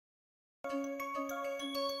Let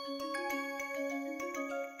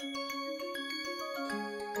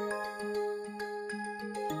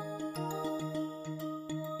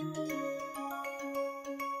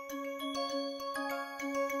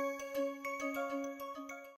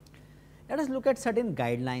us look at certain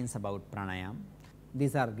guidelines about pranayama.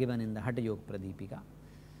 These are given in the Hatha Yoga Pradipika.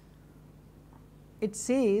 It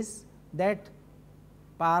says that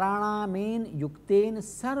paranamen yukten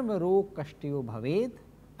sarva rog kashtyo bhaved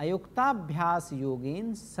ayuktabhyas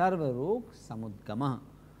yogen sarva rog samudgama.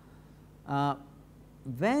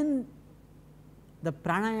 When the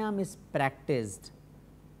pranayama is practiced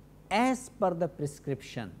as per the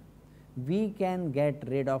prescription, we can get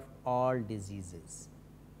rid of all diseases.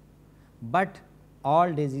 But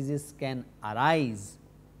all diseases can arise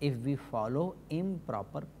if we follow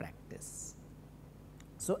improper practice.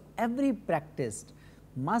 So, every practice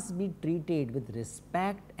must be treated with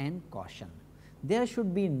respect and caution. There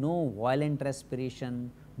should be no violent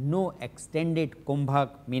respiration, no extended kumbhak,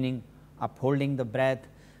 meaning upholding the breath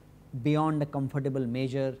beyond a comfortable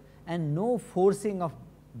measure, and no forcing of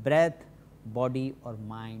breath, body or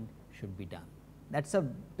mind should be done. That is a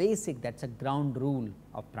basic, that is a ground rule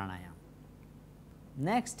of pranayama.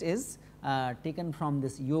 Next is taken from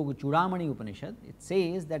this Yoga Chudamani Upanishad. It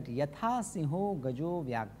says that yatha sinho gajo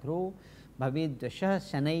vyagro bhavedvashah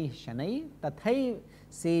shanai shanai tathai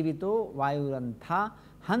sevito vayurantha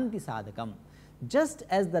hanti sadhakam. Just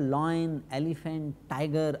as the lion, elephant,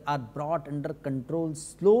 tiger are brought under control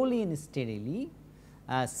slowly and steadily,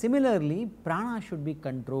 similarly prana should be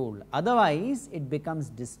controlled, otherwise it becomes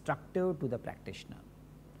destructive to the practitioner.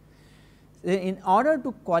 In order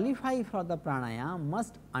to qualify for the pranayama,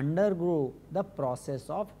 must undergo the process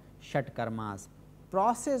of shat karmas.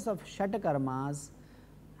 Process of shat karmas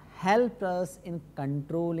help us in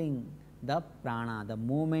controlling the prana, the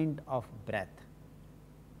movement of breath.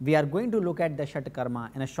 We are going to look at the shat karma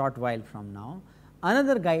in a short while from now.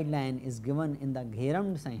 Another guideline is given in the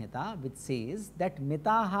Gheram Sanhita, which says that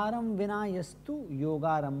mitaharam vina yastu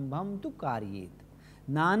yogarambham tu karyet.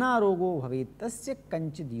 Nana rogo bhavet tasya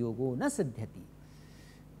kanchid yogo na siddhyati.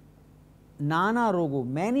 Nana rogo,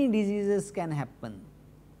 many diseases can happen.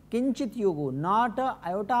 Kinchit yogo, not a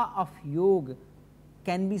iota of yoga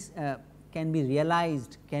can be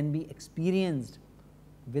realized, can be experienced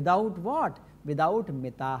without what? Without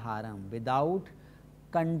mitaharam, without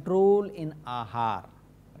control in ahar.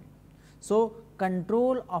 So,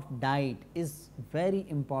 control of diet is very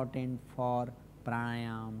important for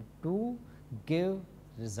pranayama to give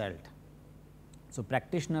result. So,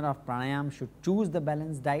 practitioner of pranayama should choose the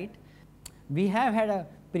balanced diet. We have had a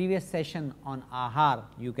previous session on ahar,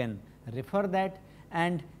 you can refer that,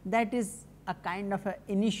 and that is a kind of a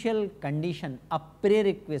initial condition, a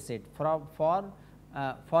prerequisite for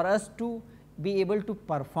us to be able to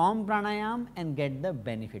perform pranayama and get the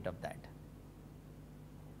benefit of that.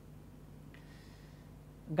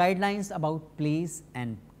 Guidelines about place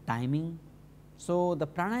and timing. So, the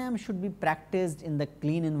pranayama should be practiced in the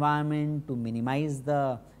clean environment to minimize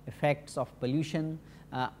the effects of pollution.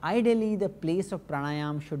 Ideally, the place of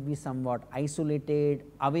pranayama should be somewhat isolated,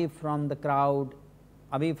 away from the crowd,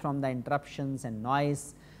 away from the interruptions and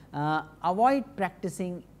noise. Avoid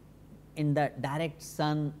practicing in the direct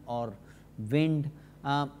sun or wind.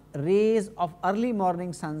 Rays of early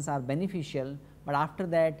morning suns are beneficial, but after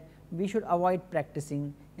that we should avoid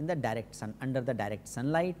practicing in the direct sun, under the direct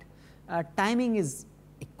sunlight. Timing is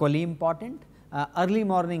equally important. Early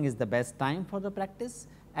morning is the best time for the practice.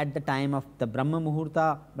 At the time of the Brahma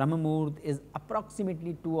Muhurta, Brahma Muhurt is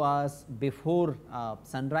approximately 2 hours before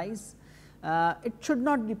sunrise. It should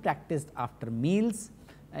not be practiced after meals.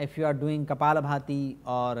 If you are doing Kapalabhati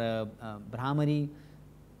or Brahmari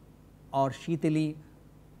or Shitali,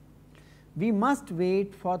 we must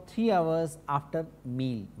wait for 3 hours after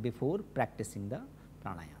meal before practicing the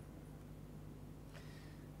pranayama.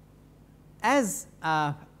 As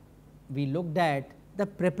we looked at, the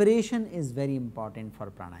preparation is very important for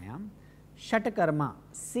pranayama. Shatakarma,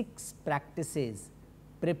 6 practices,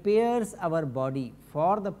 prepares our body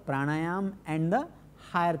for the pranayama and the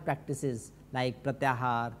higher practices like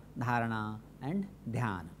pratyahar, dharana and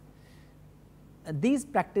dhyana. These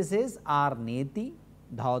practices are neti,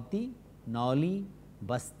 dhauti, nauli,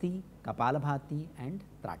 basti, kapalabhati and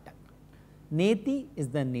tratak. Neti is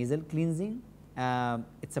the nasal cleansing.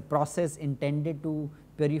 It is a process intended to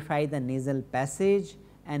purify the nasal passage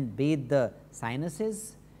and bathe the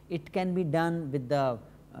sinuses. It can be done with the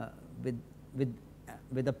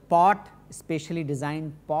with a pot, specially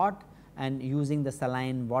designed pot, and using the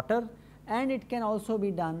saline water, and it can also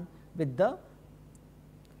be done with the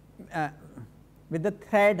with the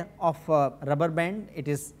thread of rubber band.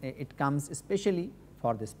 It comes especially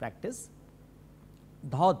for this practice.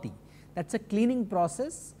 Dhoti, that is a cleaning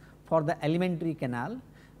process for the alimentary canal,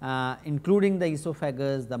 including the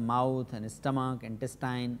esophagus, the mouth and stomach,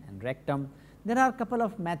 intestine and rectum. There are a couple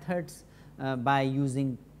of methods by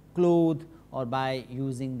using cloth or by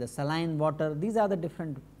using the saline water. These are the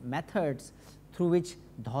different methods through which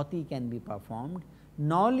dhoti can be performed.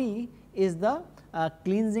 Nauli is the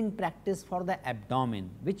cleansing practice for the abdomen,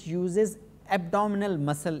 which uses abdominal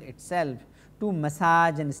muscle itself to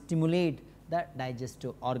massage and stimulate the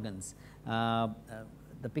digestive organs.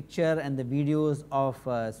 The picture and the videos of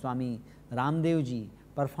Swami Ramdev ji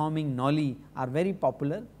performing Nauli are very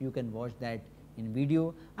popular. You can watch that in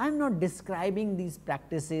video. I am not describing these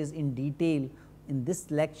practices in detail in this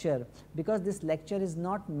lecture, because this lecture is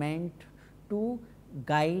not meant to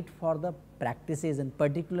guide for the practices and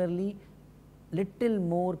particularly little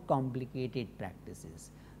more complicated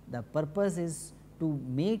practices. The purpose is to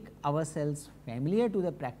make ourselves familiar to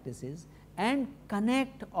the practices and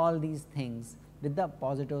connect all these things with the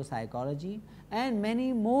positive psychology and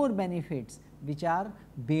many more benefits which are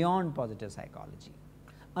beyond positive psychology.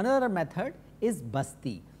 Another method is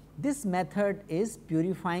basti. This method is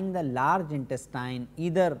purifying the large intestine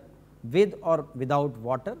either with or without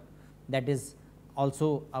water. That is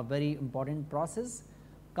also a very important process.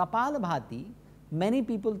 Kapalabhati, many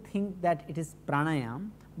people think that it is pranayam,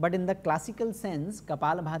 but in the classical sense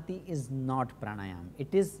Kapalabhati is not pranayam,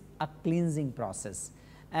 it is a cleansing process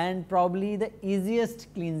and probably the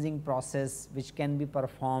easiest cleansing process which can be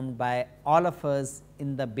performed by all of us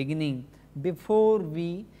in the beginning before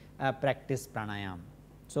we practice pranayam.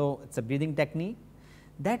 So, it is a breathing technique.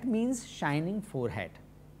 That means shining forehead.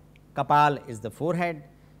 Kapal is the forehead,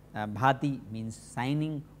 bhati means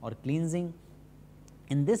shining or cleansing.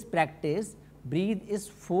 In this practice, breathe is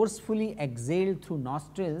forcefully exhaled through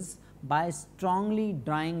nostrils by strongly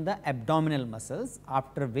drawing the abdominal muscles,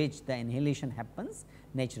 after which the inhalation happens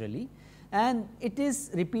naturally, and it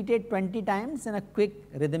is repeated 20 times in a quick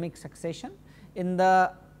rhythmic succession. In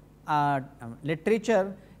the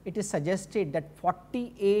literature, it is suggested that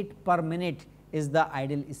 48 per minute is the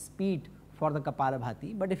ideal speed for the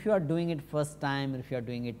Kapalabhati, but if you are doing it first time, if you are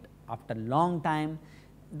doing it after long time,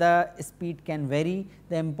 the speed can vary.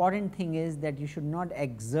 The important thing is that you should not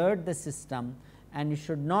exert the system and you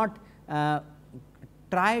should not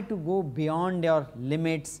try to go beyond your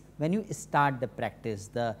limits when you start the practice.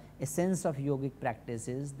 The essence of yogic practice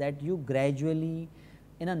is that you gradually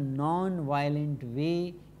in a non-violent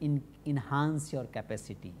way enhance your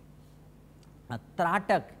capacity.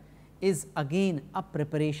 Tratak is again a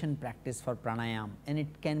preparation practice for pranayam, and it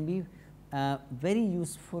can be very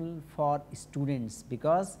useful for students,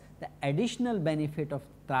 because the additional benefit of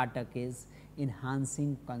Tratak is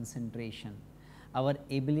enhancing concentration, our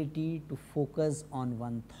ability to focus on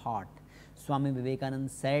one thought. Swami Vivekananda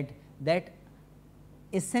said that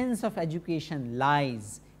essence of education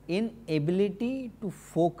lies in ability to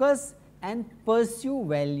focus and pursue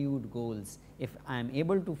valued goals. If I am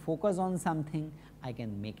able to focus on something, I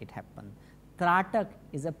can make it happen. Tratak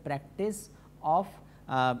is a practice of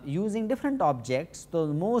using different objects. So,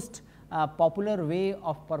 the most popular way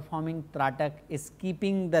of performing Tratak is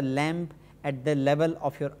keeping the lamp at the level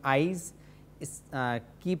of your eyes,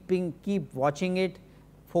 keep watching it,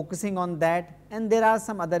 focusing on that, and there are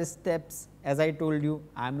some other steps. As I told you,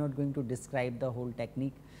 I am not going to describe the whole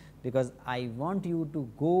technique, because I want you to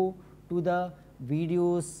go to the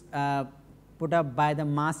videos put up by the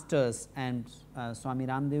masters, and Swami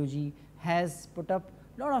Ramdev ji has put up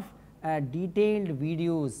lot of detailed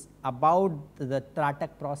videos about the Tratak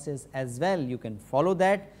process as well. You can follow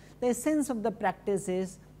that. The essence of the practice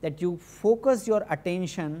is that you focus your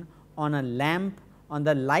attention on a lamp, on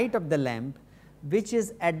the light of the lamp, which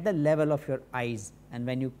is at the level of your eyes, and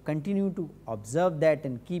when you continue to observe that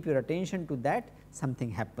and keep your attention to that, something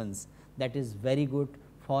happens. That is very good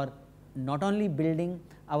for not only building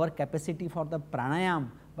our capacity for the pranayam,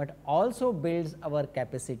 but also builds our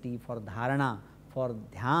capacity for dharana, for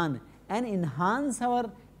dhyan, and enhance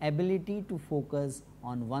our ability to focus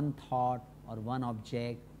on one thought or one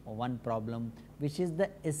object or one problem, which is the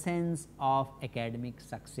essence of academic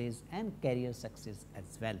success and career success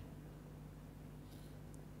as well.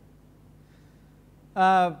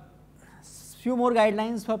 Few more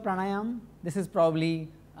guidelines for pranayam. This is probably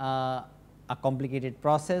a complicated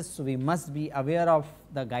process, so we must be aware of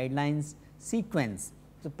the guidelines sequence.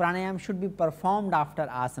 So, pranayam should be performed after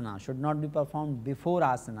asana, should not be performed before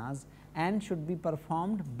asanas, and should be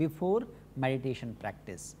performed before meditation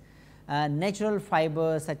practice. Natural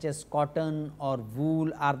fibers such as cotton or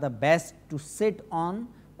wool are the best to sit on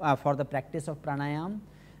for the practice of pranayama,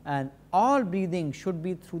 and all breathing should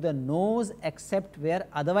be through the nose except where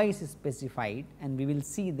otherwise specified, and we will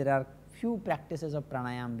see there are few practices of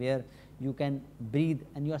pranayama where you can breathe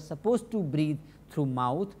and you are supposed to breathe through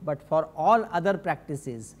mouth, but for all other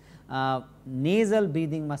practices nasal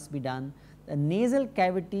breathing must be done. The nasal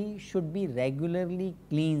cavity should be regularly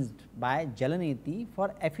cleansed by Jalaneti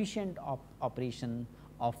for efficient operation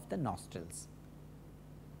of the nostrils.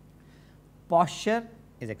 Posture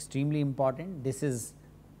is extremely important. This is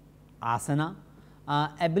asana.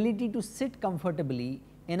 Ability to sit comfortably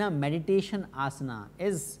in a meditation asana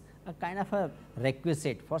is a kind of a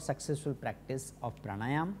requisite for successful practice of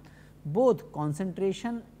pranayama. Both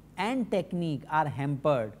concentration and technique are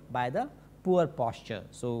hampered by the poor posture.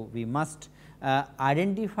 So, we must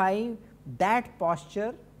identify that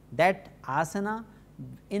posture, that asana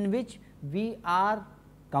in which we are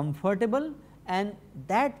comfortable, and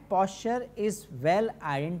that posture is well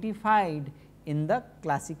identified in the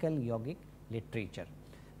classical yogic literature.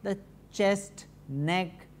 The chest,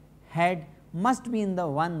 neck, head must be in the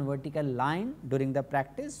one vertical line during the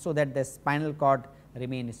practice, so that the spinal cord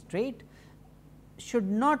remain straight, should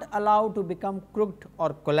not allow to become crooked or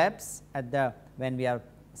collapse at the when we are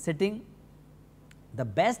sitting. The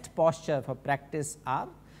best posture for practice are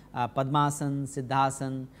Padmasana,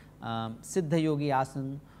 Siddhasana, Siddha Yogi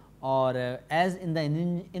Asana, or as in the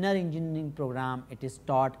inner engineering program it is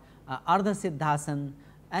taught Ardha Siddhasana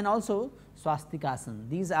and also Swastikasana.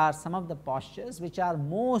 These are some of the postures which are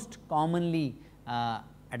most commonly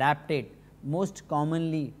adapted, most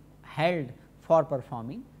commonly held for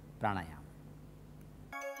performing pranayama.